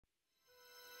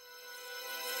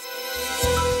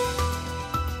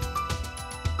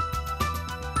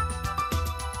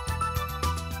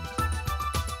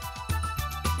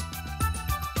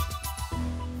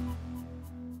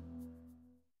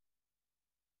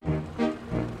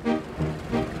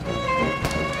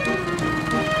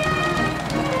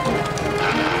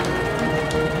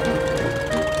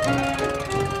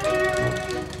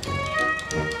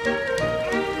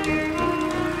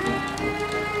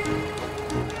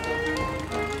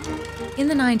In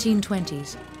the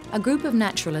 1920s, a group of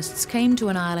naturalists came to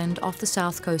an island off the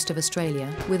south coast of Australia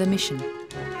with a mission.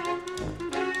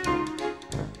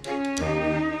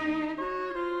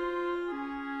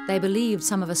 They believed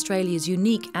some of Australia's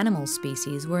unique animal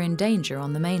species were in danger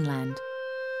on the mainland.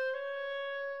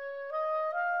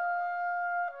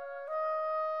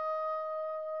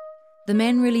 The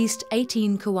men released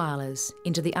 18 koalas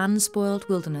into the unspoiled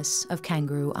wilderness of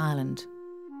Kangaroo Island,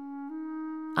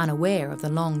 unaware of the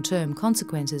long-term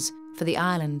consequences for the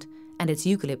island and its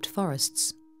eucalypt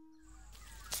forests.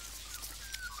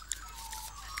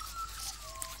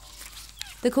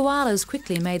 The koalas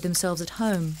quickly made themselves at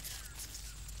home.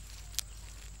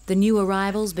 The new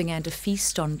arrivals began to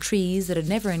feast on trees that had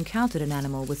never encountered an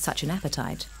animal with such an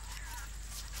appetite.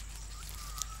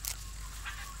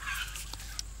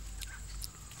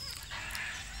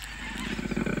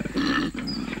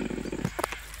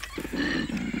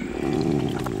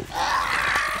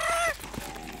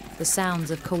 The sounds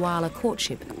of koala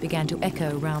courtship began to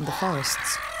echo round the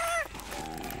forests.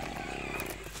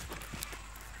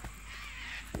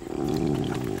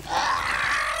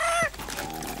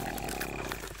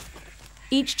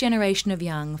 Each generation of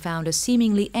young found a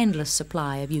seemingly endless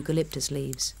supply of eucalyptus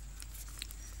leaves.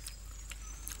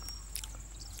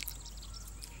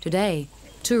 Today,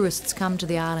 tourists come to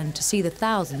the island to see the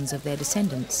thousands of their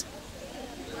descendants.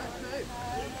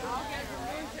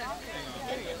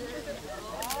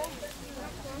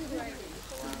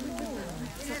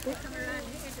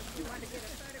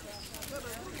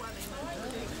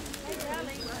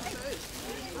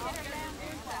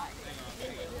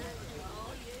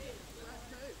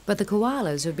 But the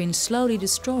koalas have been slowly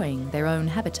destroying their own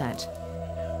habitat.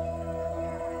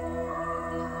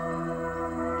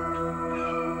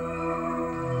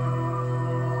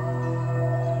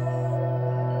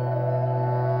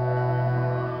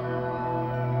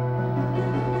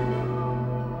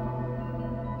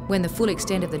 When the full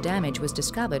extent of the damage was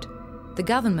discovered, the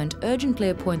government urgently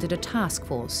appointed a task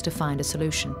force to find a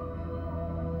solution.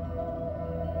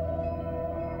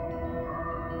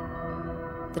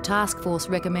 The task force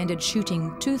recommended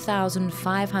shooting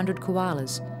 2,500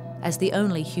 koalas as the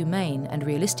only humane and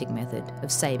realistic method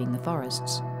of saving the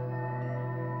forests.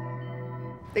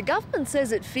 The government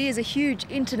says it fears a huge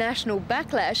international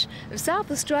backlash if South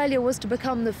Australia was to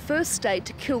become the first state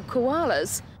to kill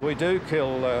koalas. We do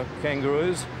kill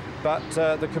kangaroos, but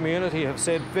the community have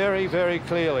said very, very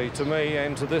clearly to me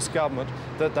and to this government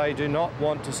that they do not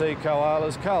want to see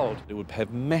koalas culled. It would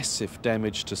have massive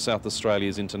damage to South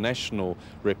Australia's international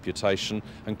reputation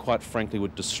and quite frankly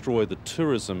would destroy the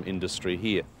tourism industry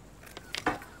here.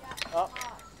 Oh.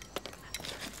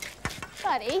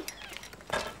 Buddy.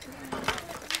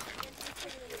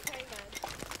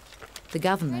 The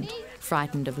government,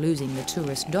 frightened of losing the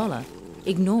tourist dollar,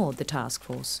 ignored the task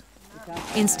force.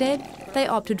 Instead, they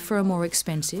opted for a more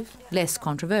expensive, less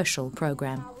controversial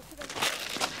program.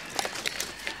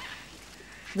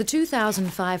 The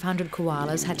 2,500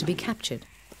 koalas had to be captured.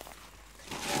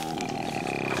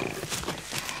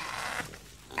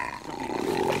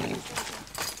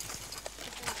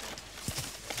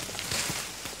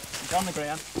 It's on the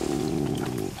ground.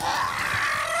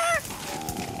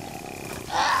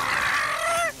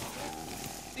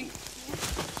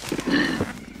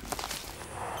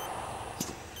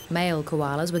 Male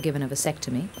koalas were given a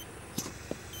vasectomy.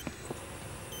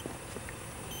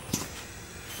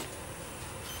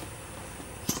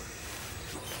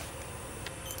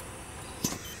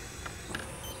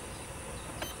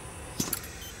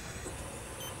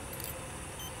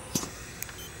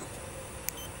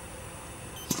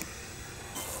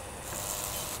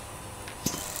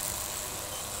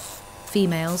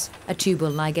 Females, a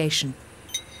tubal ligation.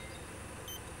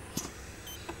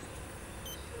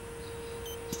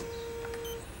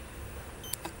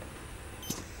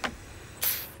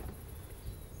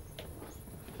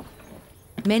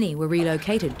 Many were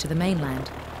relocated to the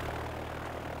mainland.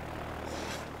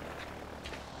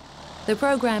 The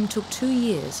program took 2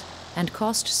 years and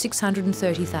cost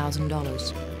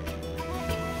 $630,000.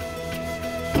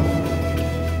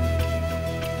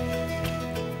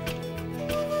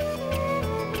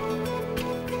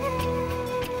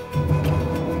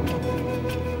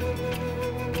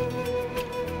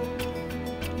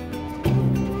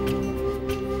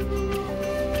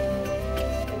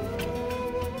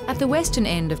 At the western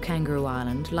end of Kangaroo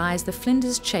Island lies the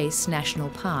Flinders Chase National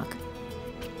Park.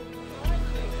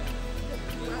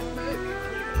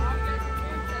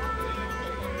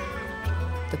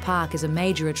 The park is a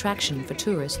major attraction for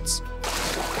tourists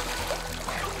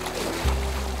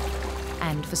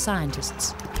and for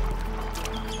scientists.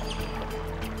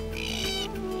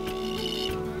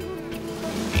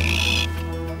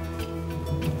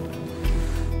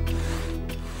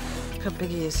 how big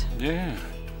he is. Yeah.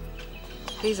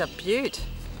 He's a beaut.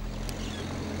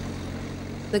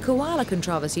 The koala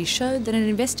controversy showed that an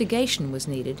investigation was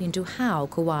needed into how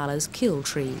koalas kill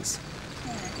trees.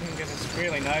 It's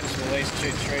really noticeable, these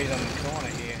two trees on the corner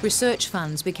here. Research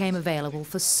funds became available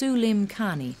for Sulim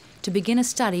Kani to begin a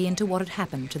study into what had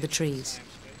happened to the trees.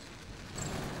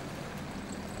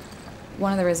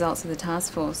 One of the results of the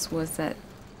task force was that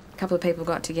a couple of people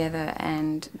got together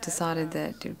and decided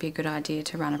that it would be a good idea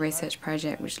to run a research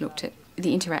project which looked at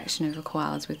the interaction of the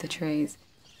koalas with the trees.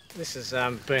 This has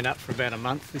been up for about a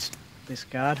month, this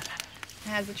guard.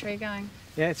 How's the tree going?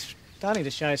 Yeah, it's starting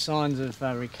to show signs of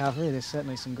recovery. There's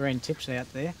certainly some green tips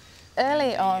out there.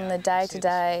 Early on, the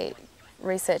day-to-day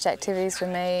research activities for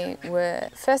me were,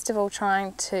 first of all,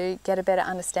 trying to get a better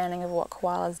understanding of what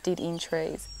koalas did in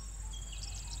trees.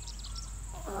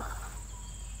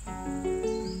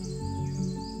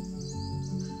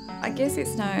 I guess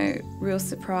it's no real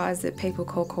surprise that people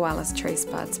call koalas tree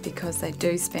spuds because they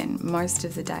do spend most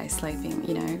of the day sleeping,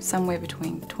 you know, somewhere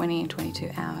between 20 and 22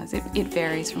 hours. It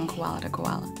varies from koala to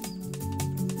koala.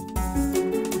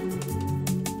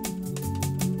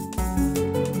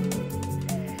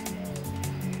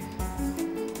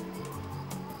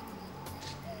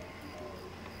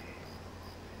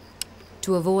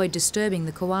 To avoid disturbing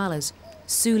the koalas,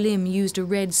 Sulim used a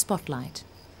red spotlight.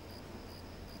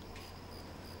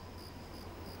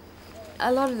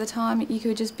 A lot of the time you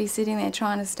could just be sitting there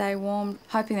trying to stay warm,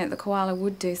 hoping that the koala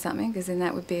would do something, because then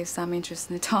that would be of some interest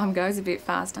and the time goes a bit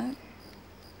faster.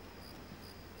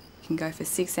 You can go for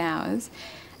 6 hours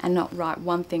and not write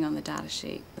one thing on the data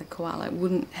sheet. The koala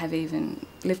wouldn't have even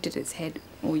lifted its head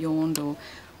or yawned or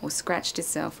scratched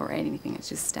itself or anything. It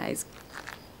just stays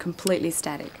completely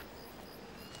static.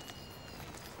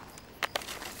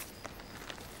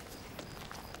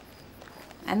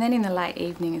 And then in the late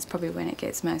evening is probably when it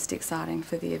gets most exciting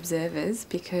for the observers,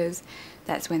 because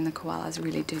that's when the koalas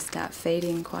really do start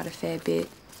feeding quite a fair bit.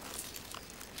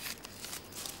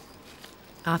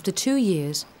 After 2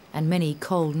 years and many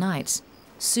cold nights,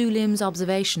 Sulim's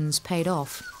observations paid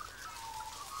off.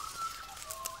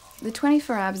 The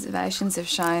 24-hour observations have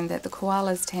shown that the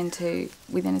koalas tend to,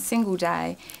 within a single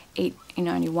day, eat in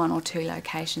only 1 or 2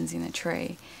 locations in a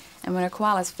tree. And when a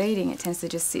koala's feeding, it tends to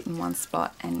just sit in one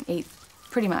spot and eat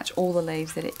pretty much all the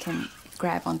leaves that it can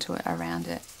grab onto it around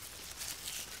it.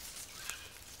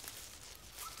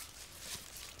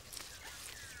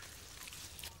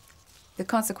 The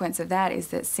consequence of that is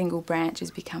that single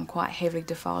branches become quite heavily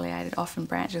defoliated. Often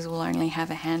branches will only have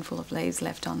a handful of leaves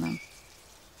left on them.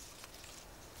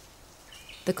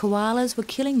 The koalas were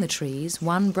killing the trees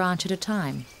one branch at a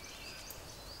time.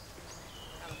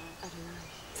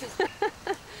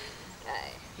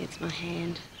 It's my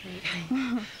hand.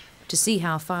 To see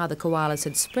how far the koalas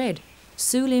had spread,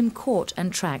 Sulim caught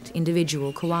and tracked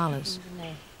individual koalas.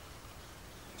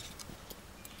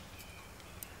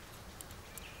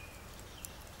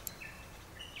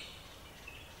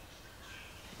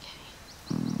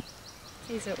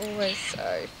 These are always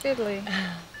so fiddly.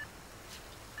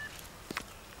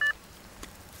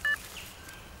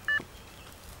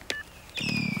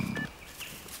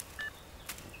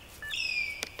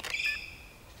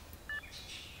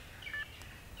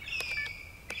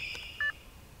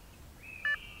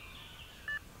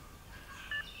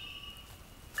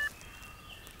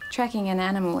 Tracking an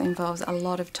animal involves a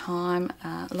lot of time,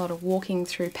 a lot of walking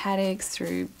through paddocks,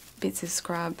 through bits of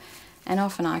scrub, and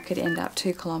often I could end up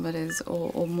 2 kilometres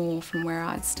or more from where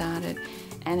I'd started,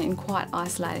 and in quite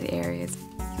isolated areas.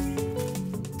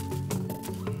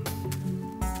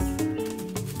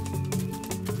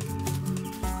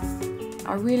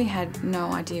 I really had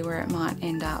no idea where it might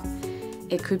end up.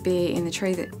 It could be in the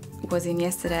tree that was in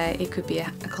yesterday, it could be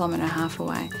a kilometre and a half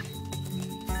away.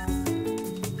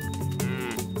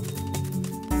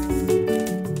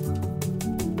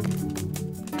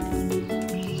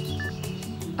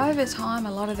 Over time,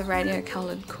 a lot of the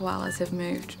radio-coloured koalas have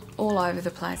moved all over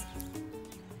the place.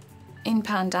 In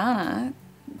Pandana,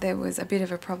 there was a bit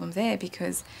of a problem there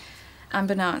because,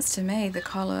 unbeknownst to me, the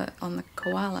collar on the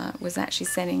koala was actually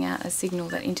sending out a signal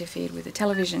that interfered with the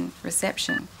television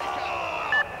reception.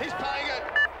 He's paying it!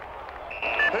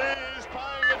 He's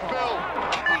paying it, Bill!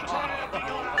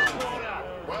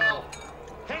 Well,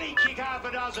 can he kick half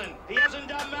a dozen? He hasn't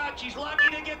done much. He's lucky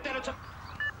to get that. It's a...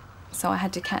 So I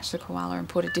had to catch the koala and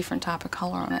put a different type of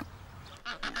collar on it.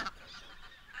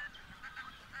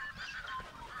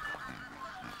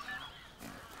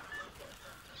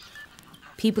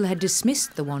 People had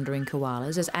dismissed the wandering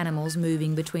koalas as animals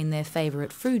moving between their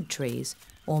favourite food trees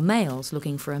or males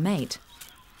looking for a mate.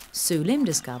 Sulim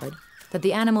discovered that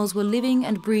the animals were living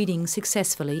and breeding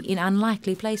successfully in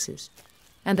unlikely places,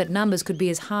 and that numbers could be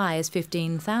as high as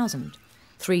 15,000,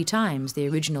 3 times the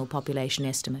original population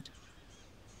estimate.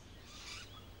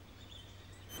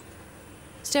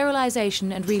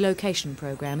 Sterilisation and relocation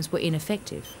programs were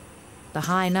ineffective. The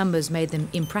high numbers made them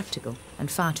impractical and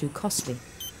far too costly.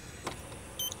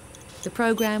 The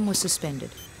program was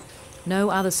suspended. No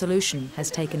other solution has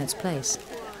taken its place.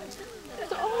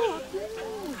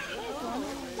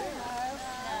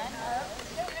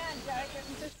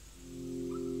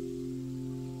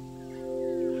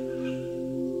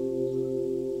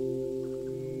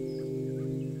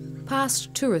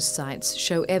 Past tourist sites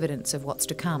show evidence of what's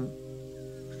to come.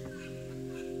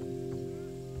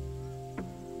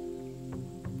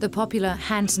 The popular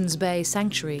Hanson's Bay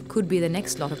Sanctuary could be the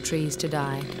next lot of trees to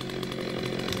die.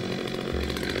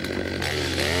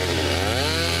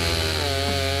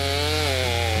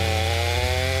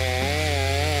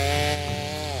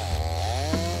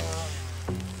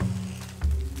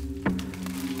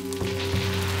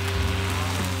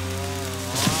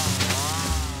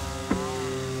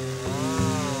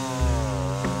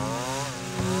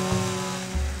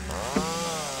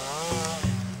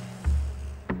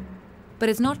 But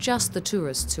it's not just the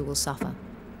tourists who will suffer.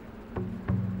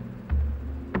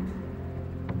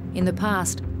 In the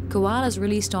past, koalas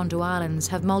released onto islands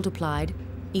have multiplied,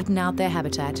 eaten out their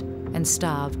habitat, and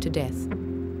starved to death.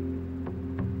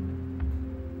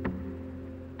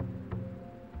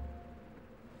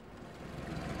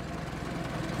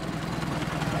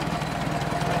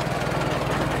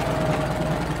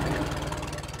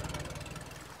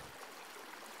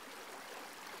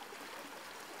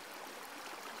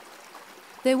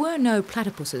 There were no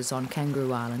platypuses on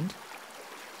Kangaroo Island.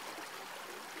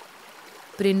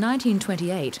 But in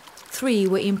 1928, 3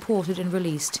 were imported and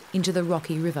released into the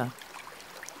Rocky River.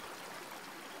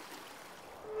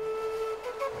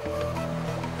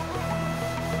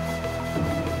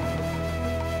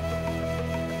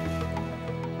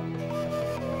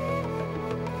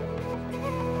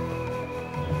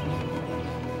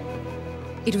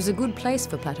 It was a good place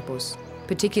for platypus,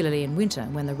 particularly in winter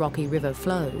when the Rocky River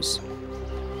flows.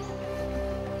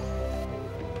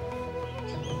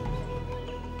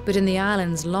 But in the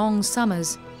island's long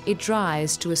summers, it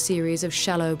dries to a series of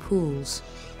shallow pools.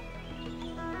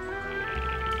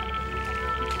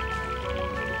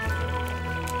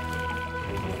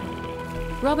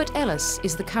 Robert Ellis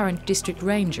is the current district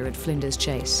ranger at Flinders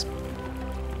Chase.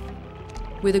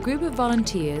 With a group of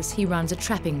volunteers, he runs a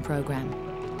trapping program.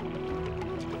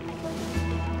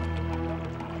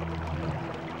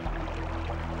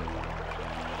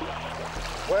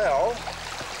 Well,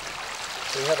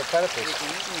 we have a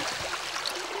platypus.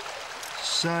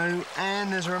 So,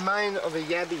 and there's a remain of a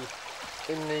yabby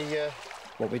in the...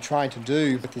 What we're trying to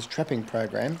do with this trapping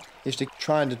program is to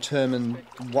try and determine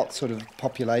what sort of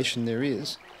population there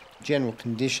is, general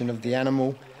condition of the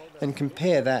animal, and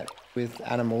compare that with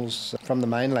animals from the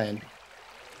mainland.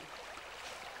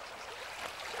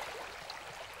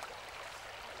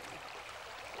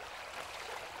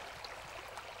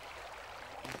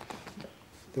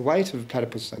 The weight of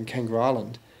platypus on Kangaroo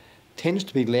Island tends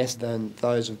to be less than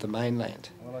those of the mainland.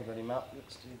 Well, I got him up.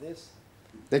 Let's do this.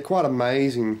 They're quite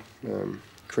amazing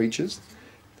creatures.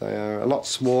 They are a lot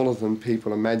smaller than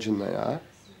people imagine they are.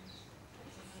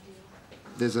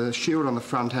 There's a shield on the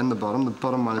front and the bottom. The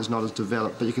bottom one is not as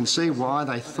developed, but you can see why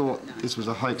they thought this was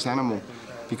a hoax animal,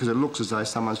 because it looks as though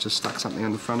someone's just stuck something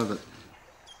on the front of it.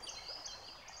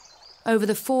 Over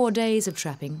the 4 days of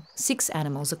trapping, 6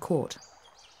 animals are caught.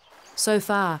 So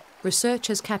far, research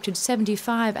has captured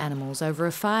 75 animals over a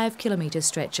 5-kilometre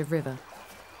stretch of river.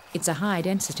 It's a high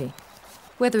density.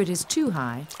 Whether it is too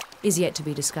high is yet to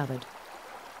be discovered.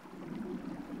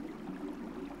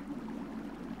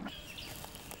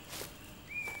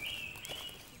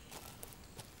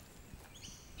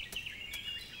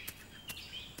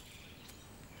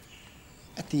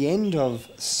 At the end of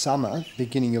summer,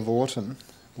 beginning of autumn,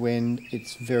 when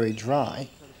it's very dry,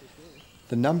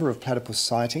 the number of platypus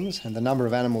sightings and the number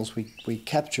of animals we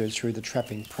capture through the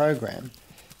trapping program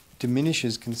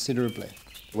diminishes considerably.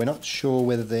 We're not sure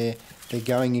whether they're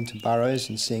going into burrows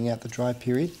and seeing out the dry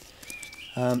period,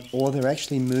 or they're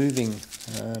actually moving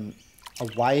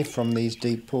away from these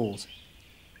deep pools.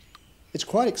 It's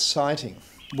quite exciting.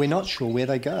 We're not sure where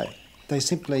they go. They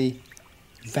simply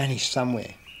vanish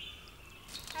somewhere.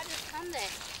 How did it come there?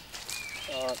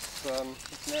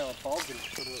 It's now a bog and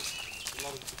sort of a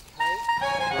lot of decay.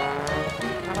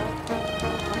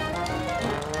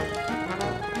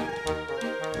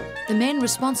 The men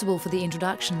responsible for the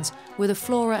introductions were the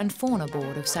Flora and Fauna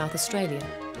Board of South Australia.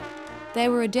 They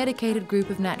were a dedicated group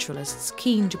of naturalists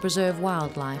keen to preserve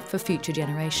wildlife for future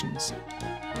generations.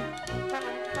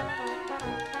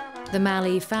 The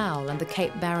mallee fowl and the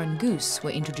Cape Barren goose were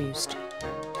introduced,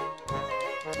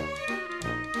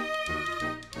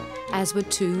 as were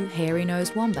 2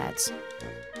 hairy-nosed wombats,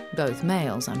 both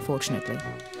males, unfortunately.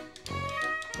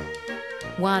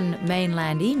 1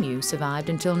 mainland emu survived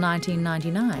until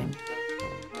 1999,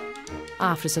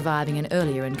 after surviving an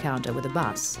earlier encounter with a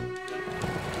bus.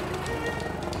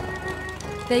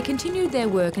 They continued their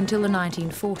work until the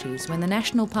 1940s, when the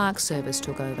National Park Service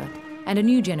took over and a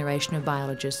new generation of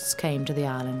biologists came to the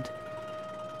island.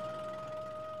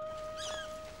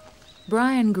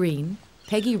 Brian Green,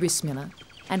 Peggy Rissmiller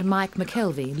and Mike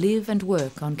McKelvey live and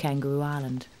work on Kangaroo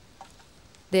Island.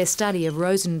 Their study of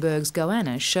Rosenberg's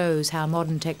goanna shows how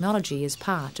modern technology is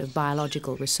part of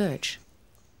biological research.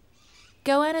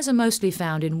 Goannas are mostly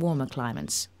found in warmer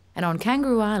climates, and on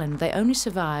Kangaroo Island they only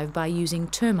survive by using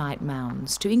termite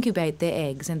mounds to incubate their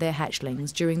eggs and their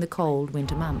hatchlings during the cold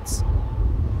winter months.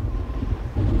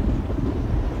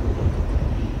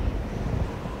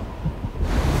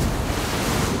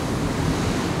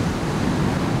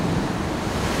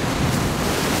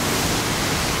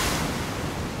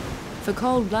 For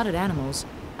cold-blooded animals,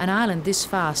 an island this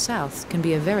far south can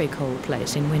be a very cold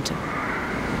place in winter.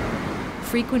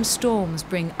 Frequent storms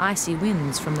bring icy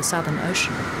winds from the Southern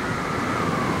Ocean.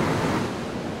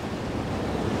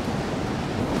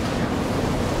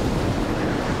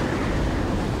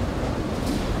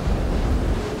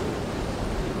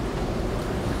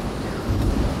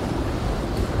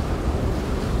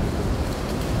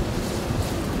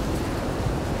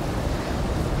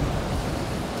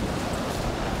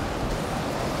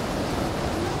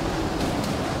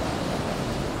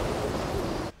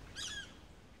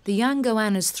 The young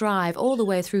goannas thrive all the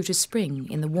way through to spring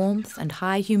in the warmth and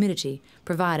high humidity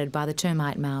provided by the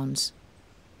termite mounds.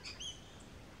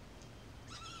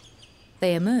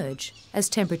 They emerge as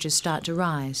temperatures start to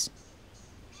rise.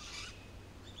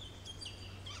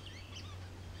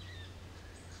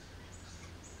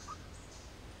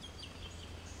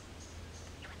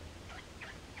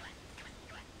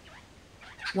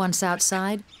 Once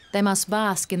outside, they must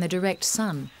bask in the direct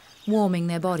sun, warming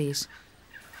their bodies,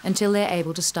 until they're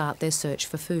able to start their search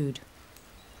for food.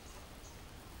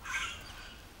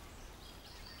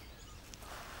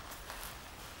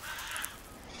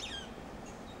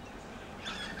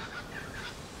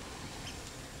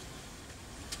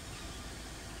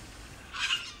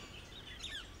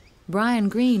 Brian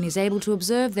Green is able to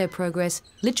observe their progress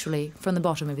literally from the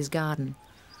bottom of his garden.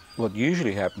 What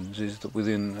usually happens is that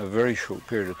within a very short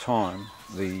period of time,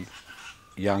 the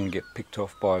young get picked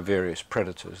off by various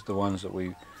predators. The ones that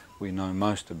we know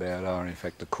most about are in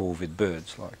fact the corvid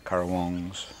birds like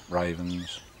currawongs,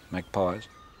 ravens, magpies.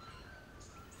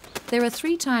 There are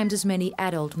 3 times as many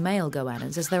adult male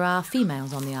goannas as there are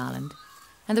females on the island,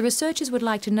 and the researchers would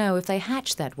like to know if they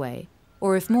hatch that way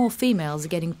or if more females are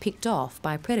getting picked off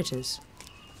by predators.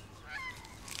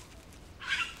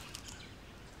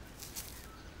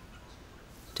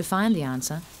 To find the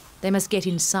answer, they must get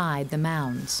inside the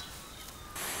mounds.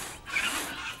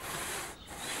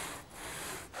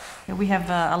 We have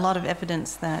a lot of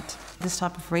evidence that this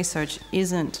type of research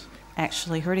isn't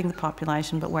actually hurting the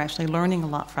population, but we're actually learning a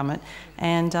lot from it,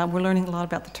 and we're learning a lot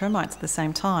about the termites at the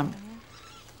same time.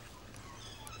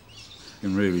 You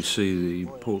can really see the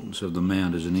importance of the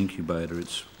mound as an incubator.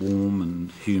 It's warm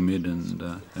and humid,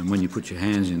 and when you put your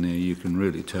hands in there, you can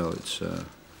really tell it's a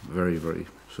very, very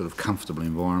sort of comfortable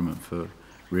environment for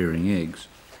rearing eggs.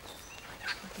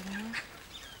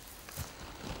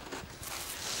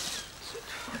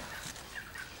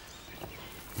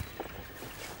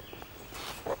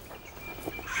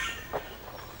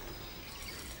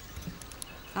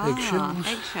 Eggshells.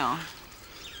 Eggshell.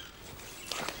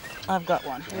 I've got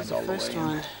one. Here's the first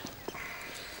one.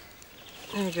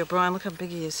 There you go, Brian. Look how big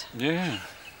he is. Yeah.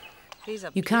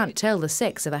 You can't tell the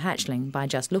sex of a hatchling by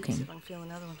just looking. I can feel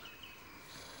another one.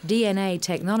 DNA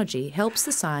technology helps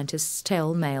the scientists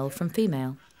tell male from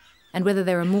female, and whether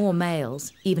there are more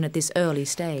males, even at this early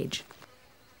stage.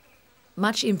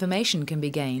 Much information can be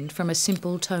gained from a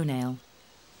simple toenail.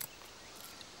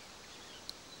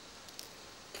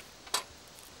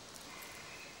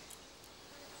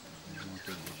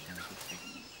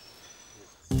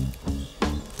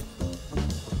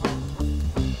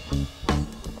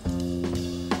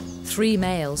 Three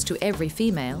males to every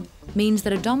female means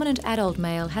that a dominant adult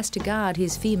male has to guard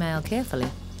his female carefully.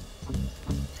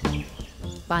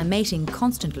 By mating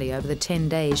constantly over the 10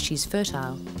 days she's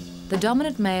fertile, the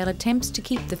dominant male attempts to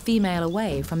keep the female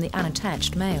away from the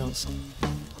unattached males.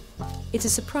 It's a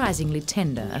surprisingly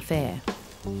tender affair.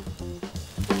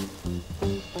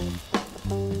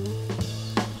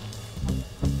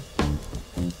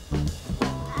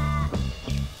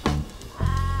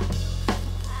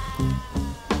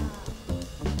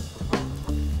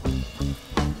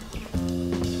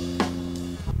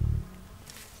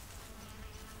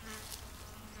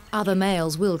 Other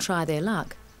males will try their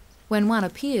luck. When one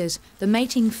appears, the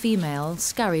mating female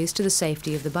scurries to the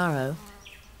safety of the burrow,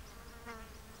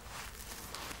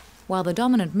 while the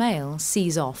dominant male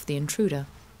sees off the intruder.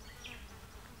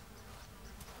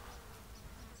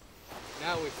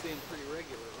 Now we're seeing pretty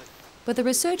regularly. But the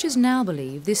researchers now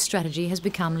believe this strategy has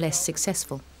become less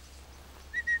successful.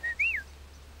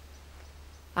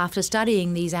 After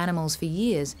studying these animals for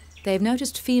years, they've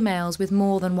noticed females with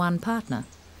more than one partner.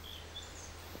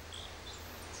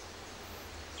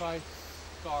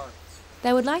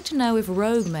 They would like to know if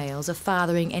rogue males are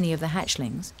fathering any of the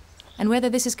hatchlings, and whether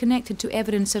this is connected to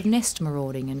evidence of nest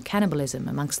marauding and cannibalism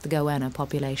amongst the goanna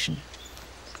population.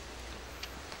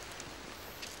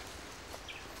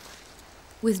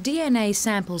 With DNA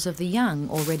samples of the young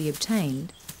already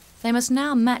obtained, they must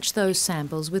now match those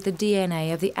samples with the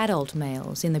DNA of the adult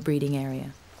males in the breeding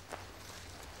area.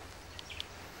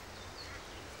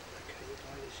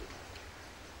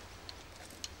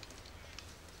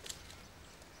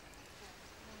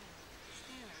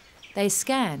 They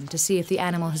scan to see if the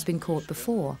animal has been caught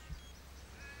before.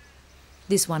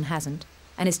 This one hasn't,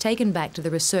 and is taken back to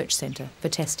the research centre for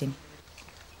testing.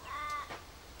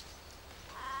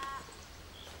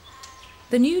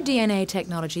 The new DNA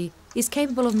technology is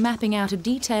capable of mapping out a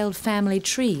detailed family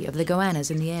tree of the goannas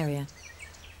in the area.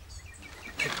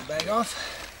 Take the bag off.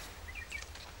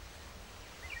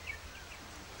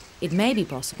 It may be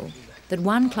possible that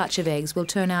one clutch of eggs will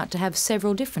turn out to have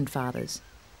several different fathers,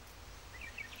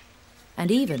 and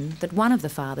even that one of the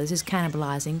fathers is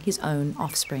cannibalising his own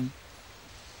offspring.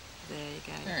 There you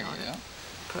go. There you go.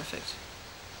 Perfect.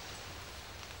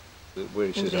 Where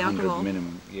it says 100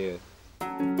 minimum, yeah.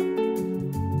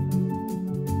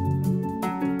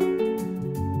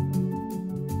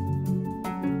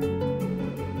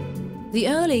 The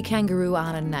early Kangaroo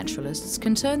Island naturalists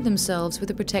concerned themselves with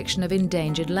the protection of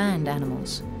endangered land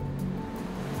animals.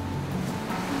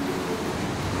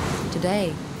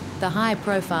 Today, the high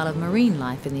profile of marine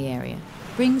life in the area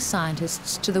brings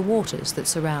scientists to the waters that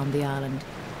surround the island.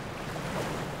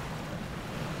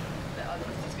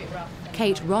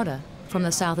 Kate Rodder, from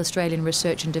the South Australian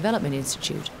Research and Development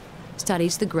Institute,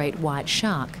 studies the great white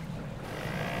shark.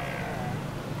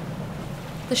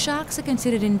 The sharks are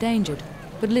considered endangered,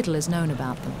 but little is known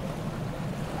about them.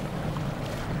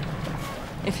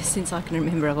 Ever since I can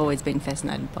remember, I've always been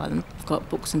fascinated by them. I've got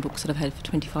books and books that I've had for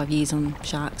 25 years on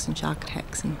sharks and shark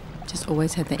attacks, and just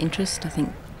always had that interest. I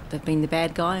think they've been the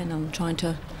bad guy, and I'm trying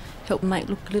to help them make it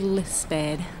look a little less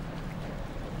bad.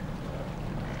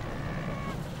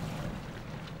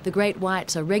 The great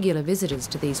whites are regular visitors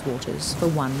to these waters for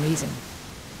one reason.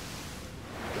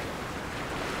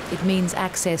 It means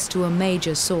access to a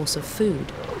major source of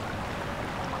food.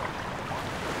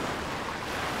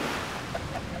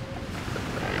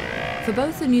 For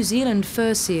both the New Zealand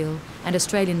fur seal and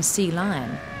Australian sea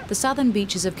lion, the southern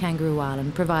beaches of Kangaroo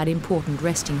Island provide important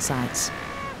resting sites.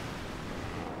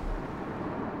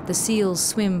 The seals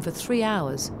swim for 3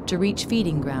 hours to reach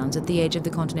feeding grounds at the edge of the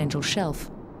continental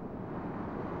shelf.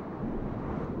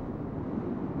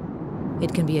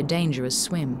 It can be a dangerous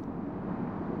swim.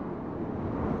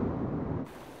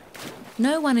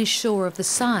 No one is sure of the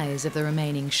size of the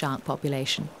remaining shark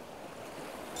population.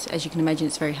 So as you can imagine,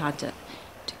 it's very hard to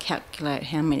calculate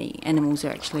how many animals are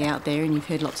actually out there, and you've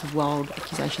heard lots of wild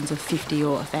accusations of 50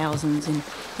 or thousands, and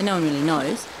no one really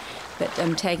knows. But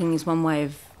tagging is one way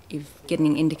of getting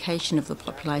an indication of the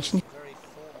population.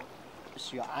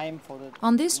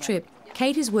 On this trip,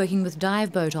 Kate is working with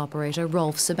dive boat operator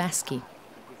Rolf Sabaski.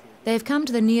 They have come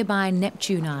to the nearby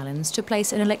Neptune Islands to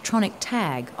place an electronic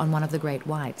tag on one of the great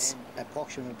whites.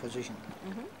 Approximate position.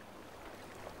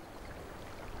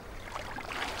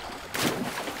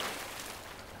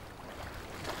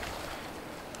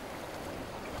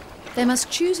 They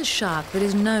must choose a shark that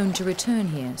is known to return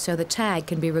here so the tag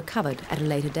can be recovered at a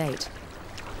later date.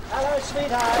 Hello,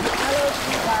 sweetheart. Hello,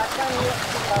 sweetheart. Come here,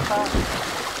 Papa.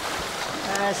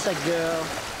 That's a girl.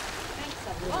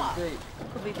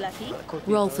 Could be Blackie.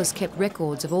 Rolf has kept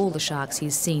records of all the sharks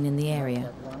he's seen in the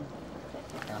area.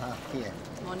 Here.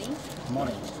 Morning.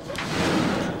 Morning.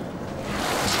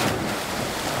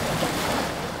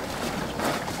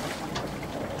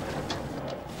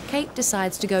 Kate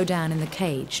decides to go down in the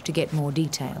cage to get more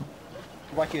detail.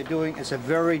 What you're doing is a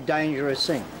very dangerous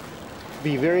thing.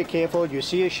 Be very careful. You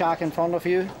see a shark in front of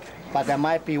you, but there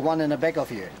might be one in the back of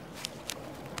you.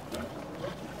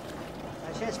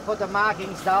 I just put the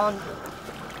markings down.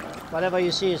 Whatever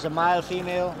you see is a male,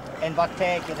 female, and what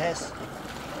tag it has.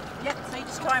 Yep, so you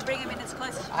just try and bring him in as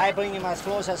close as you I bring him as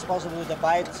close as possible with the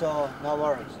bite, so no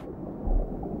worries.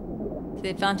 The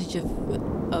advantage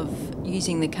of of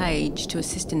using the cage to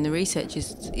assist in the research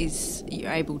is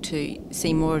you're able to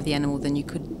see more of the animal than you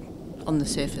could on the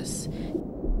surface.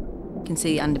 You can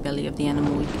see the underbelly of the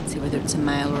animal, you can see whether it's a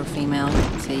male or a female, you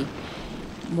can see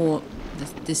more the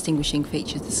distinguishing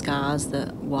features, the scars, the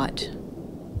white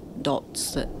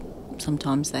dots that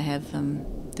sometimes they have,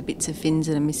 the bits of fins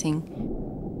that are missing.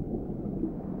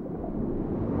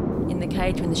 In the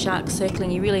cage, when the shark's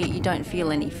circling, you don't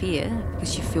feel any fear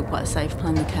because you feel quite safe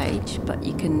behind the cage, but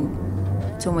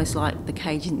it's almost like the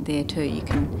cage isn't there too. You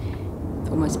can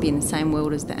almost be in the same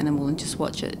world as the animal and just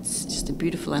watch it. It's just a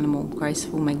beautiful animal,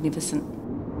 graceful, magnificent.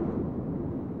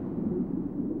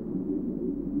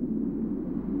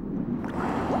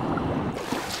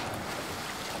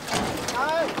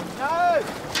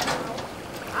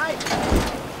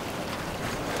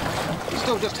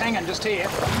 Still just hanging just here.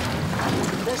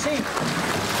 That's him.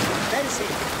 That's him.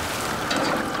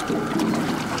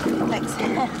 Thanks.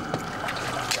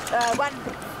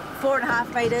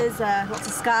 4.5 metres, lots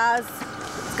of scars.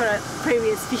 It's got a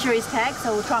previous fisheries tag,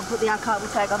 so we'll try and put the archival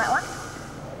tag on that one.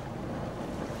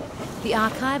 The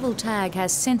archival tag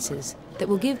has sensors that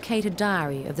will give Kate a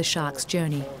diary of the shark's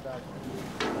journey.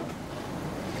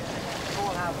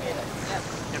 4.5 metre. Yep.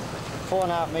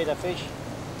 4.5 metre fish.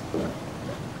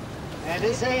 That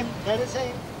is him. That is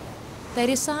him. They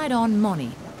decide on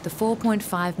Moni, the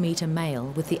 4.5 metre male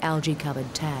with the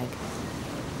algae-covered tag.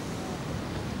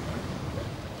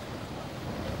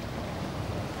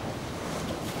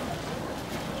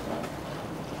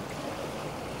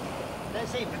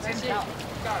 That's him. That's him.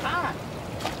 Ah.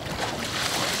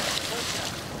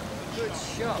 Good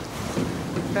shot.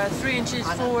 About 3 inches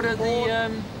forward of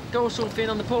the dorsal fin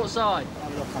on the port side.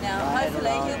 Now, hopefully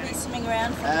he'll be swimming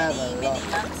around for many, many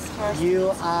months for us.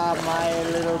 You are my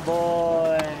little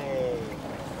boy.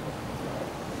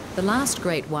 The last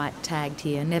great white tagged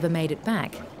here never made it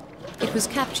back. It was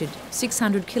captured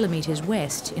 600 kilometres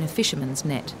west in a fisherman's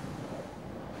net.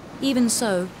 Even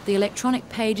so, the electronic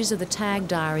pages of the tag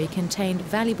diary contained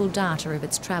valuable data of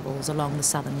its travels along the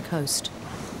southern coast.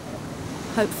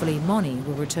 Hopefully Moni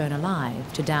will return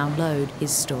alive to download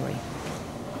his story.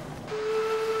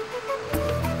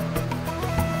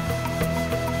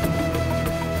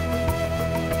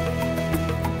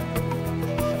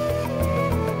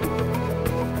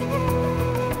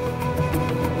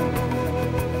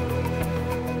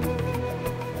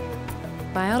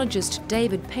 Biologist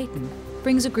David Payton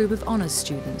brings a group of honours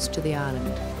students to the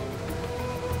island.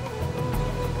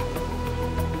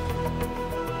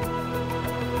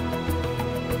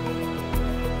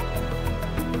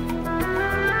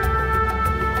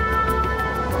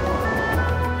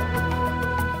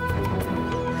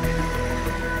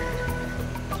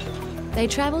 They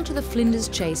travel to the Flinders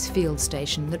Chase field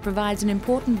station that provides an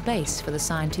important base for the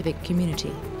scientific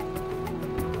community.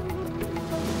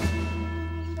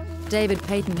 David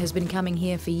Payton has been coming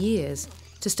here for years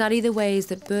to study the ways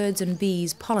that birds and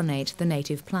bees pollinate the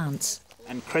native plants.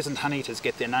 And crescent honeyeaters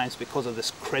get their names because of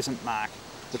this crescent mark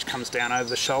which comes down over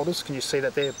the shoulders. Can you see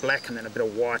that there? Black and then a bit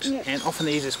of white. Yep. And often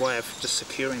the easiest way of just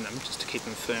securing them, just to keep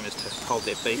them firm, is to hold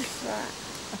their beak. Right.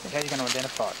 Okay. How are you going to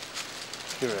identify it?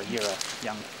 You're a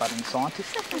young budding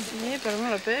scientist. Yeah, but I'm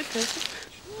not a bird person.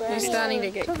 You're starting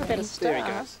to get There he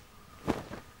goes.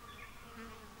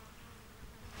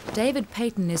 David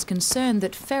Payton is concerned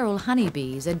that feral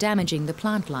honeybees are damaging the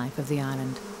plant life of the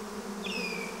island.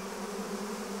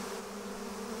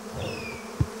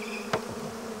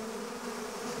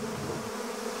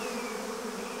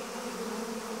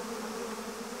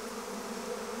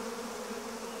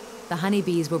 The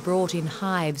honeybees were brought in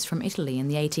hives from Italy in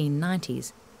the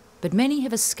 1890s, but many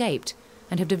have escaped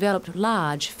and have developed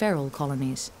large feral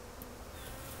colonies.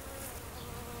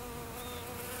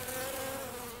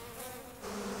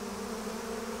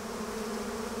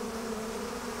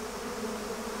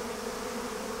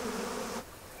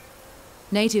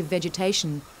 Native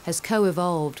vegetation has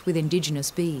co-evolved with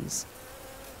indigenous bees.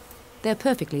 They're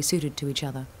perfectly suited to each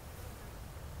other.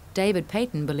 David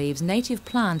Payton believes native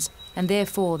plants, and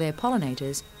therefore their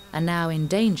pollinators, are now in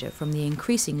danger from the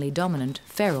increasingly dominant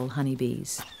feral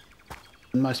honeybees.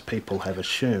 Most people have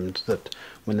assumed that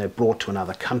when they're brought to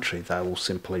another country, they will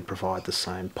simply provide the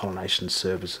same pollination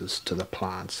services to the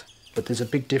plants. But there's a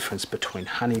big difference between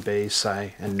honeybees,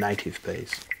 say, and native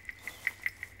bees.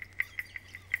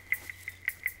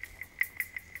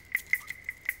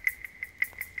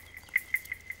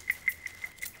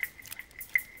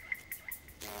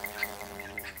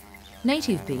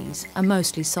 Native bees are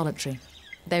mostly solitary.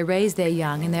 They raise their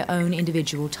young in their own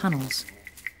individual tunnels.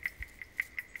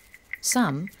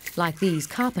 Some, like these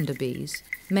carpenter bees,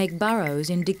 make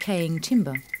burrows in decaying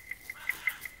timber.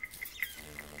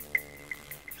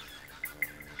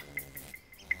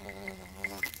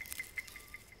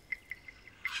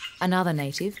 Another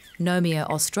native, Nomia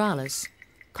australis,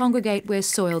 congregate where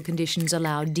soil conditions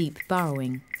allow deep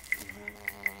burrowing.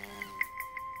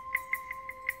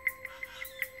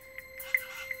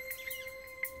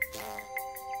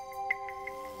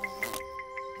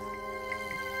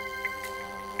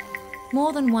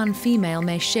 More than one female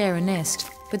may share a nest,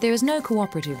 but there is no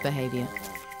cooperative behaviour.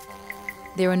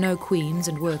 There are no queens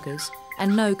and workers,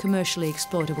 and no commercially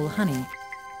exploitable honey.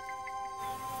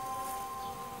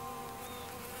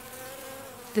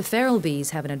 The feral bees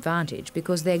have an advantage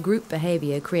because their group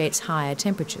behaviour creates higher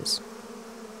temperatures.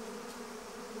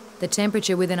 The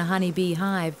temperature within a honeybee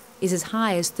hive is as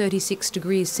high as 36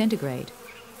 degrees centigrade.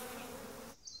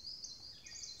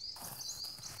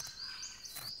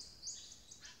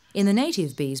 In the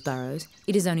native bees' burrows,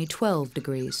 it is only 12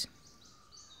 degrees.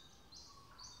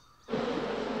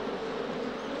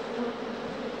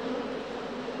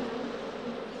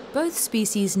 Both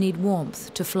species need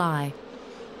warmth to fly.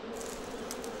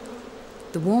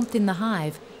 The warmth in the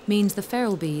hive means the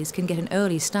feral bees can get an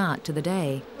early start to the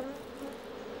day.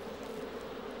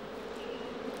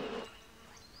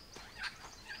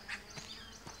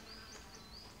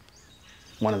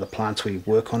 One of the plants we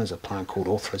work on is a plant called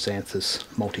Orthroxanthus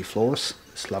multiflorus,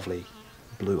 this lovely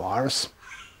blue iris.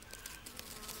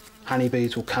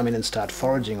 Honeybees will come in and start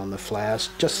foraging on the flowers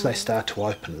just as they start to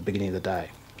open at the beginning of the day.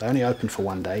 They only open for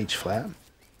one day, each flower.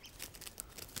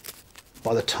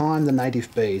 By the time the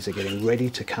native bees are getting ready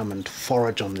to come and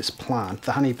forage on this plant,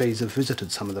 the honeybees have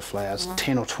visited some of the flowers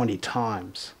 10 or 20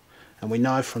 times. And we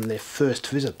know from their first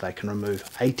visit they can remove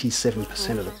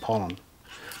 87% of the pollen.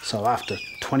 So after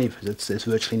 20 visits, there's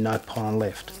virtually no pollen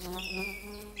left.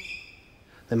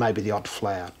 There may be the odd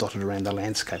flower dotted around the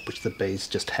landscape which the bees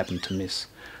just happen to miss.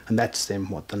 And that's then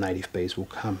what the native bees will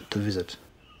come to visit.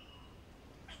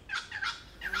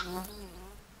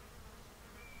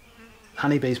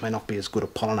 Honeybees may not be as good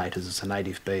at pollinators as the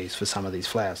native bees for some of these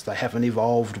flowers. They haven't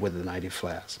evolved with the native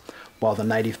flowers, while the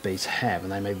native bees have,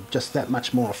 and they may be just that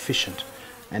much more efficient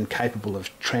and capable of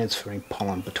transferring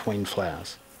pollen between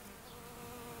flowers.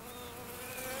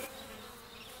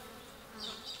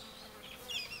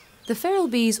 The feral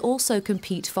bees also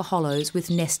compete for hollows with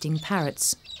nesting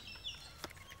parrots.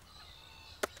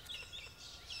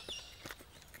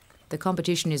 The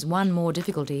competition is one more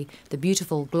difficulty the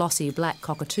beautiful glossy black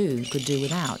cockatoo could do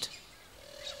without.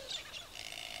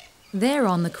 They're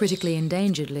on the critically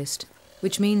endangered list,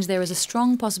 which means there is a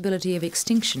strong possibility of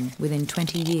extinction within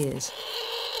 20 years.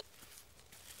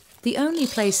 The only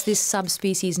place this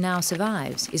subspecies now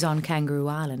survives is on Kangaroo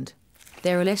Island.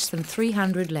 There are less than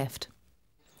 300 left.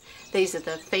 These are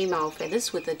the female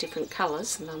feathers with the different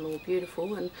colours, and they're more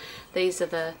beautiful, and these are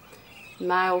the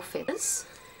male feathers.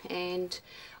 And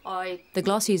the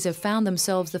glossies have found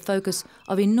themselves the focus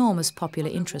of enormous popular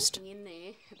interest.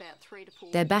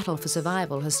 Their battle for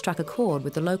survival has struck a chord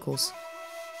with the locals.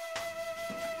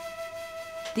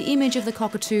 The image of the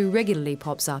cockatoo regularly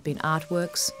pops up in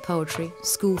artworks, poetry,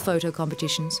 school photo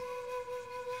competitions.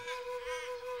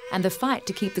 And the fight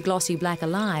to keep the glossy black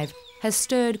alive has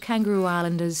stirred Kangaroo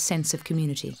Islanders' sense of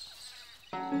community.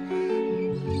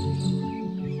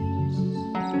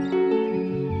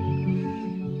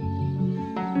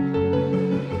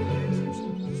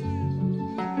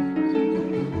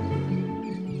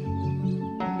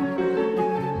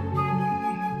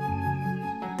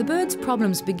 The birds'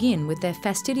 problems begin with their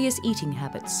fastidious eating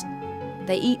habits.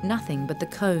 They eat nothing but the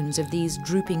cones of these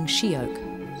drooping she-oak.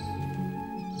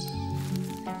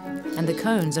 And the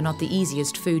cones are not the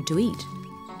easiest food to eat.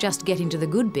 Just getting to the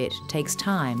good bit takes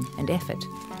time and effort.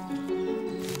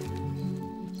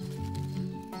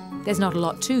 There's not a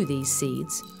lot to these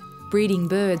seeds. Breeding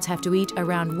birds have to eat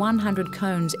around 100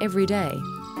 cones every day.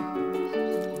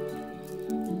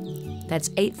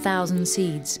 That's 8,000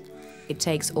 seeds. It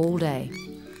takes all day.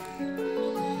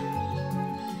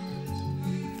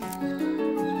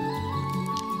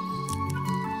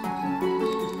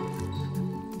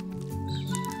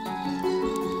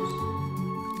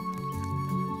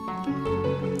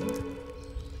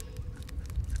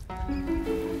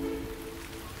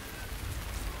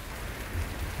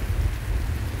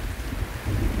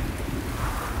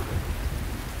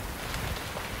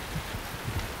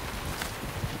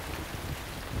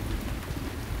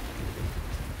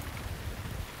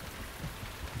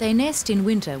 They nest in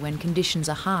winter when conditions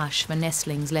are harsh for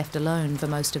nestlings left alone for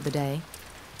most of the day.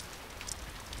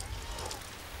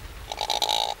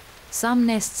 Some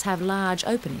nests have large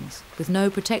openings with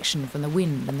no protection from the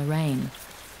wind and the rain.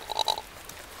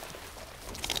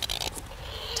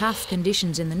 Tough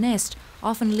conditions in the nest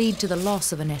often lead to the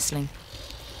loss of a nestling.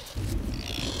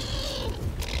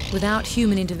 Without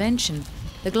human intervention,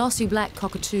 the glossy black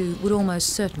cockatoo would almost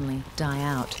certainly die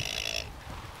out.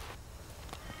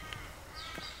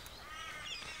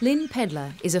 Lynn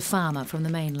Pedler is a farmer from the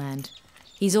mainland.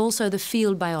 He's also the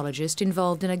field biologist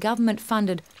involved in a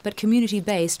government-funded but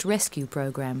community-based rescue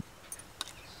program.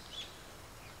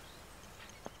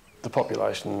 The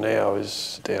population now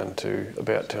is down to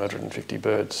about 250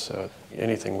 birds, so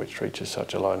anything which reaches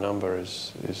such a low number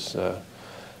is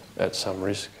at some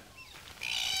risk.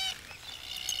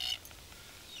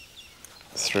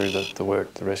 Through the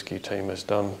work the rescue team has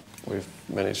done, we've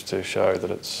managed to show that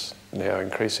it's now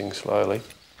increasing slowly.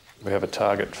 We have a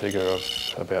target figure of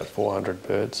about 400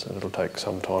 birds, and it'll take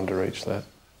some time to reach that.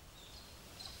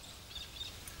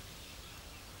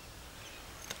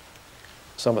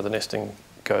 Some of the nesting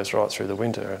goes right through the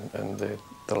winter, and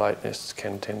the late nests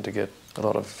can tend to get a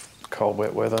lot of cold,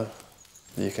 wet weather.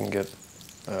 You can get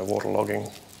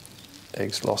waterlogging,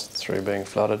 eggs lost through being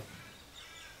flooded.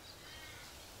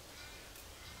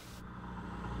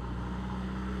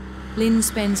 Lynn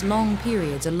spends long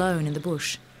periods alone in the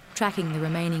bush, tracking the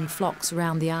remaining flocks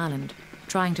around the island,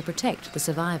 trying to protect the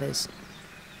survivors.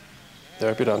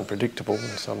 They're a bit unpredictable,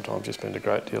 and sometimes you spend a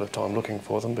great deal of time looking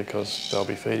for them because they'll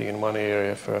be feeding in one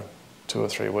area for 2 or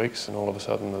 3 weeks, and all of a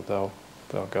sudden that they'll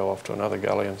go off to another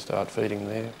gully and start feeding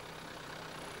there.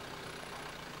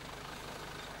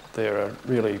 They're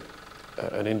really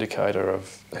an indicator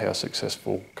of how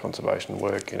successful conservation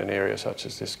work in an area such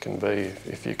as this can be.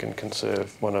 If you can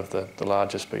conserve one of the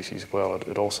larger species well,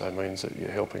 it also means that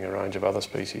you're helping a range of other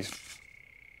species.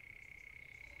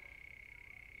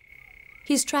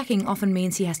 His tracking often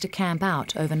means he has to camp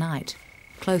out overnight,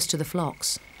 close to the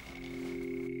flocks.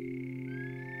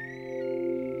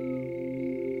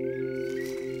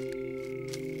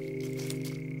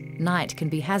 Night can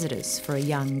be hazardous for a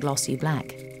young glossy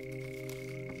black.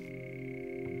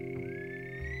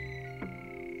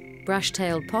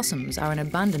 Brush-tailed possums are an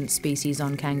abundant species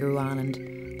on Kangaroo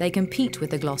Island. They compete with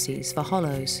the glossies for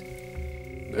hollows.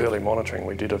 Early monitoring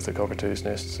we did of the cockatoos'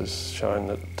 nests has shown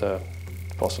that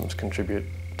possums contribute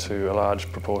to a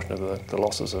large proportion of the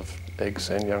losses of eggs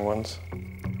and young ones.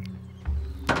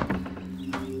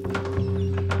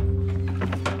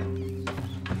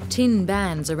 Tin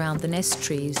bands around the nest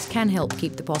trees can help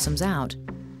keep the possums out,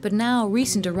 but now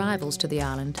recent arrivals to the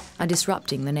island are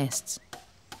disrupting the nests.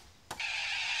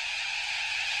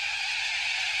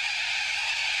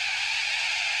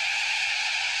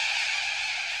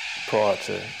 Prior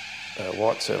to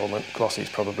white settlement,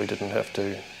 glossies probably didn't have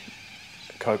to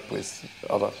cope with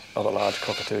other large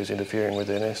cockatoos interfering with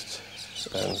their nests,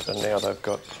 and now they've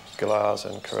got galahs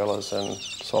and corellas and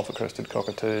sulphur-crested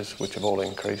cockatoos, which have all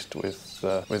increased with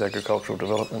agricultural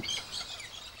development.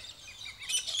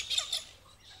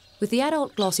 With the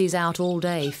adult glossies out all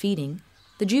day feeding,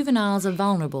 the juveniles are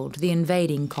vulnerable to the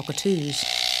invading cockatoos.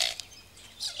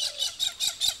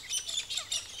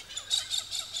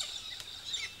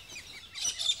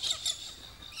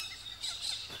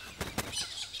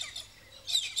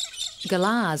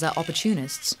 Galahs are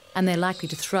opportunists, and they're likely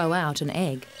to throw out an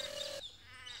egg.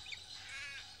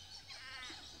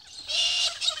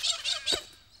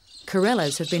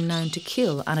 Corellas have been known to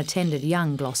kill unattended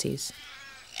young glossies.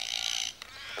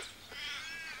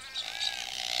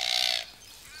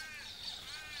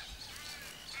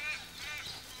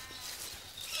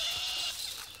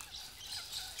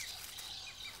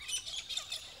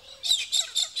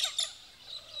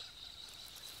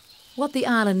 What the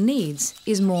island needs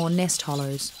is more nest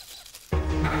hollows.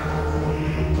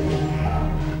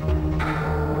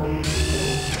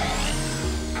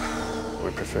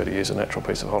 We prefer to use a natural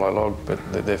piece of hollow log,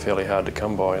 but they're fairly hard to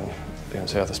come by in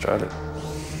South Australia.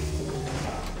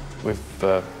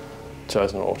 We've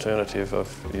chosen an alternative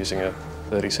of using a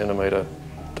 30cm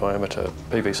diameter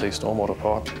PVC stormwater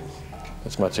pipe.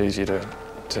 It's much easier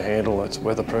to handle, it's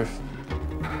weatherproof.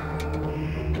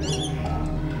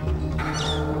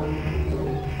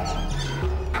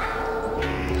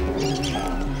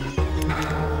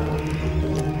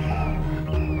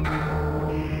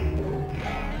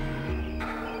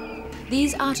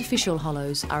 These artificial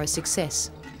hollows are a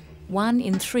success. 1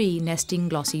 in 3 nesting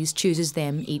glossies chooses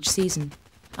them each season.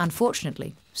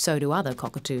 Unfortunately, so do other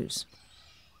cockatoos.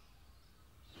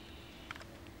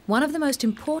 One of the most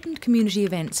important community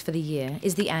events for the year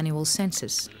is the annual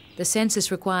census. The census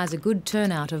requires a good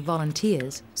turnout of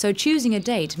volunteers, so choosing a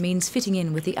date means fitting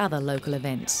in with the other local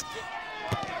events.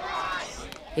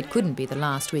 It couldn't be the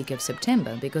last week of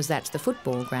September because that's the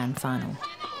football grand final.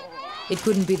 It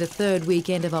couldn't be the 3rd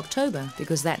weekend of October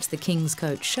because that's the King's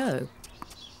Coach show.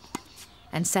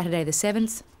 And Saturday the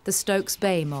 7th, the Stokes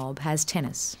Bay mob has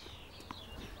tennis.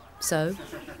 So,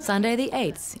 Sunday the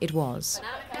 8th it was.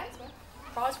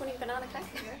 prize-winning banana cake?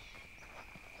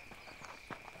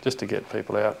 Just to get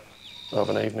people out of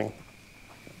an evening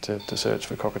to search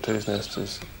for cockatoos' nests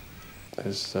is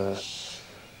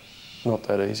not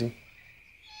that easy.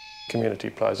 Community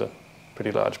plays a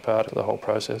pretty large part of the whole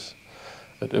process.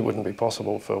 It wouldn't be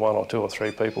possible for 1 or 2 or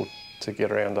 3 people to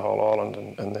get around the whole island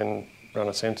and then run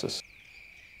a census.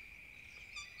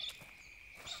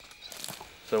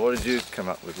 So what did you come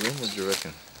up with, Lynn? What did you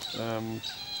reckon?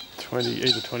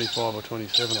 either 25 or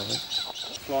 27, I think.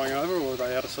 Flying over, or are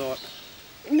they out of sight?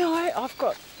 No, I've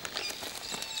got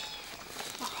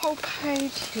a whole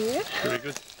page here. Very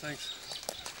good, thanks.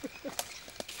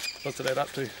 What's it add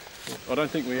up to? I don't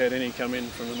think we had any come in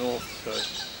from the north,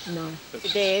 so... No.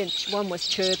 There, one was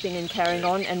chirping and carrying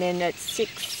on, and then at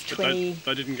 6:20...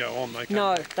 They didn't go on, they came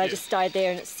No, back. they just stayed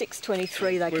there, and at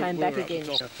 6:23 they came back again.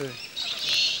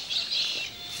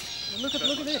 Look at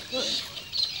it, look.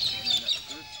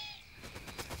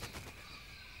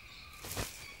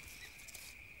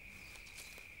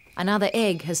 Another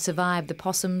egg has survived the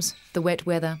possums, the wet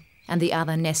weather, and the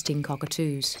other nesting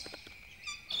cockatoos.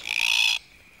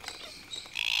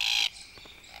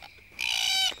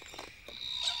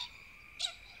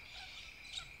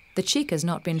 The chick has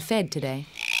not been fed today.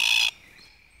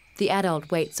 The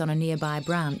adult waits on a nearby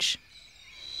branch.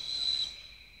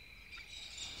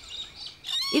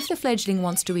 If the fledgling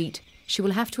wants to eat, she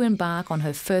will have to embark on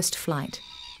her first flight.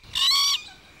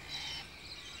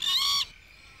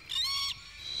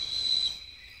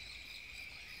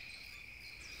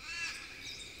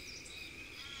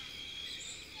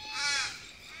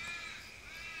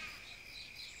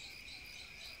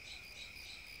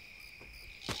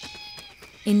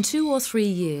 In 2 or 3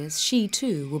 years, she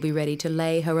too will be ready to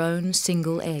lay her own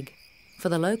single egg. For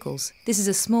the locals, this is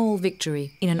a small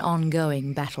victory in an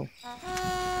ongoing battle.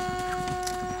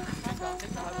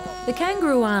 The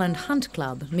Kangaroo Island Hunt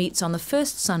Club meets on the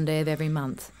first Sunday of every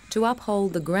month to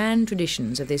uphold the grand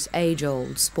traditions of this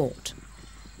age-old sport.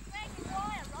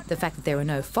 The fact that there are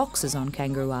no foxes on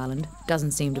Kangaroo Island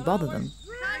doesn't seem to bother them.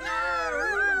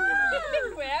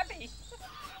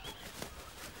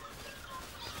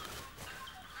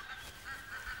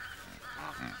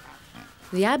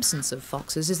 The absence of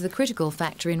foxes is the critical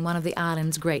factor in one of the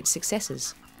island's great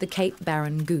successes, the Cape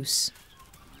Barren goose.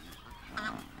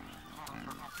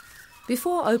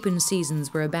 Before open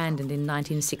seasons were abandoned in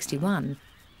 1961,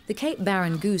 the Cape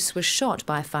Barren goose was shot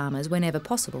by farmers whenever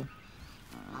possible.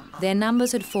 Their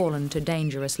numbers had fallen to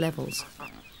dangerous levels.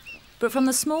 But from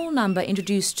the small number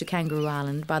introduced to Kangaroo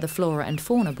Island by the Flora and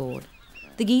Fauna Board,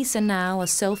 the geese are now a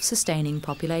self-sustaining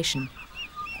population.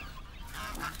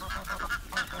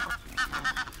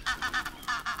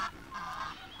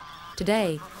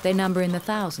 Today, they number in the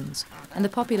thousands, and the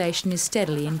population is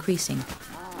steadily increasing.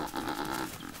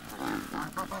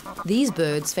 These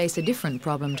birds face a different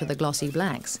problem to the glossy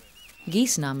blacks.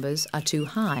 Geese numbers are too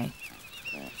high.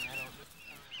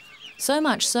 So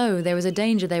much so, there is a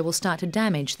danger they will start to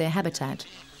damage their habitat.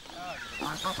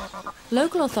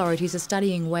 Local authorities are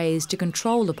studying ways to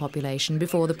control the population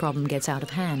before the problem gets out of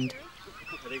hand.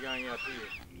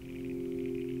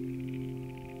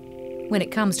 When it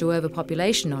comes to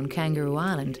overpopulation on Kangaroo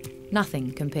Island,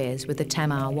 nothing compares with the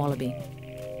Tamar wallaby.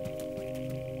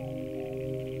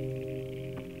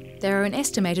 There are an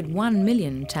estimated 1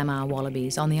 million Tamar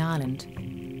wallabies on the island.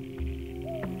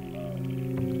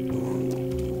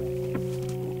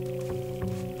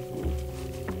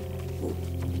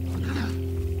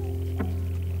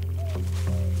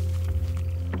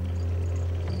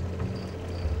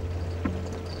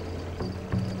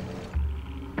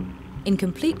 In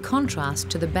complete contrast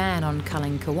to the ban on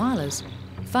culling koalas,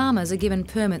 farmers are given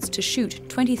permits to shoot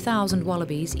 20,000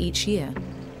 wallabies each year.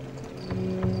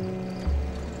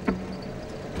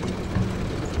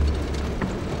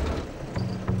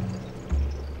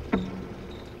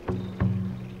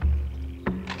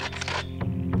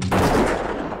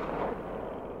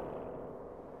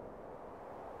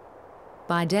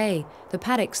 By day, the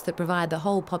paddocks that provide the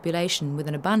whole population with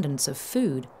an abundance of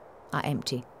food are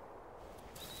empty.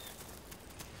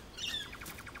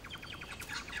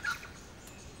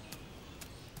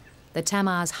 The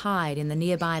tamars hide in the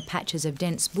nearby patches of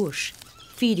dense bush,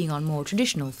 feeding on more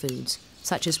traditional foods,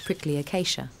 such as prickly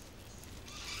acacia.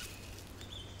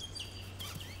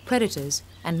 Predators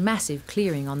and massive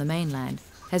clearing on the mainland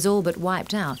has all but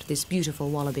wiped out this beautiful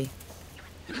wallaby.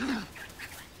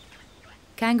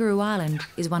 Kangaroo Island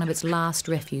is one of its last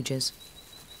refuges.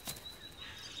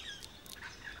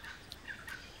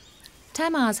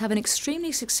 Tamars have an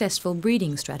extremely successful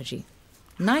breeding strategy.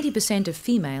 90% of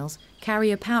females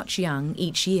carry a pouch young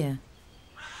each year.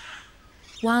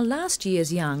 While last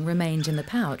year's young remains in the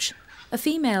pouch, a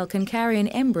female can carry an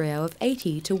embryo of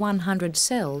 80 to 100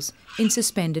 cells in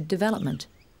suspended development.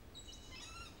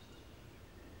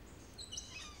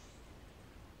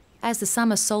 As the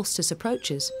summer solstice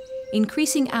approaches,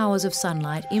 increasing hours of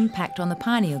sunlight impact on the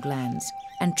pineal glands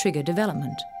and trigger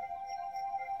development.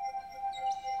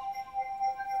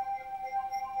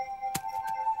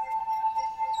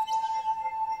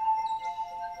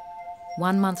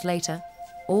 One month later,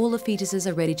 all the fetuses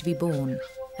are ready to be born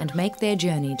and make their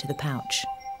journey to the pouch.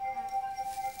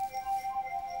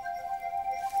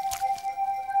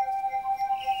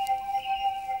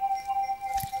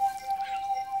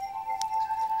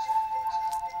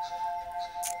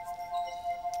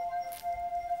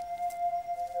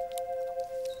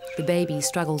 The baby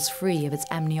struggles free of its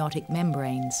amniotic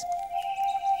membranes.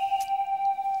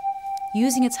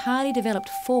 Using its highly developed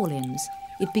forelimbs,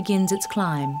 it begins its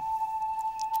climb.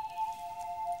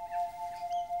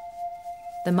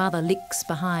 The mother licks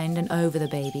behind and over the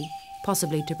baby,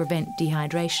 possibly to prevent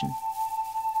dehydration.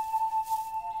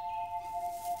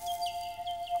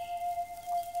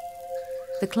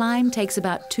 The climb takes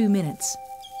about 2 minutes.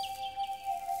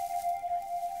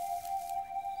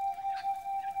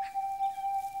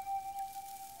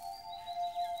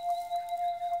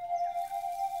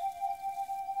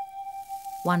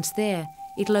 Once there,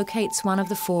 it locates one of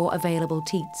the 4 available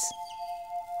teats.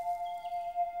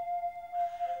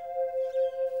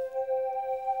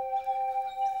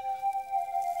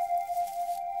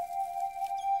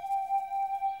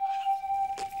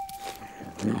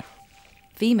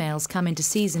 Females come into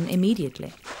season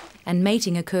immediately, and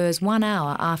mating occurs 1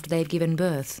 hour after they've given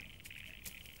birth.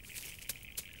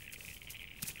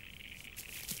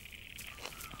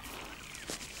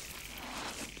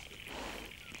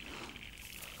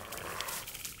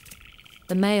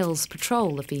 The males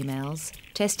patrol the females,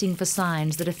 testing for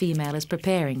signs that a female is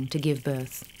preparing to give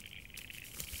birth.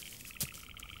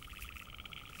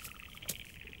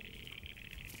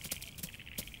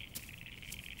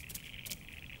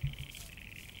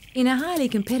 In a highly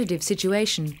competitive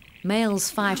situation, males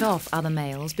fight off other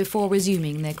males before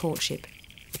resuming their courtship.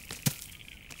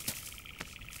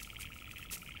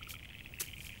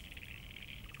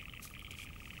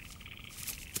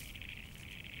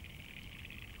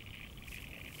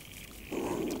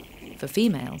 For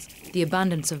females, the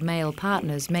abundance of male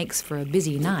partners makes for a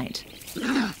busy night.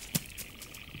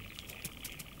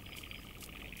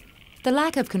 The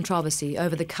lack of controversy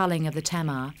over the culling of the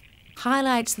tamar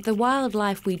highlights that the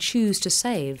wildlife we choose to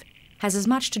save has as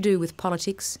much to do with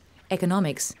politics,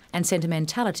 economics and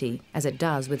sentimentality as it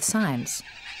does with science.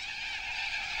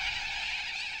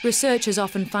 Researchers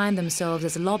often find themselves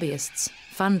as lobbyists,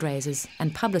 fundraisers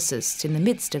and publicists in the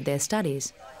midst of their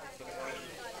studies.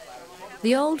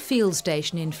 The old field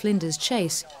station in Flinders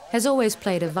Chase has always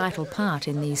played a vital part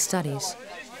in these studies.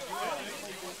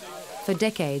 For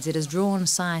decades it has drawn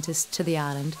scientists to the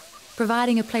island,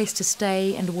 providing a place to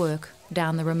stay and work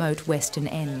down the remote western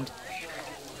end.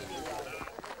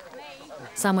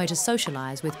 Somewhere to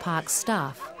socialise with park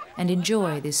staff and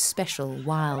enjoy this special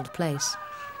wild place.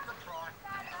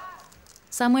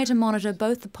 Somewhere to monitor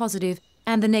both the positive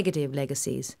and the negative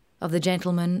legacies of the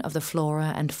gentlemen of the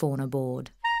Flora and Fauna Board.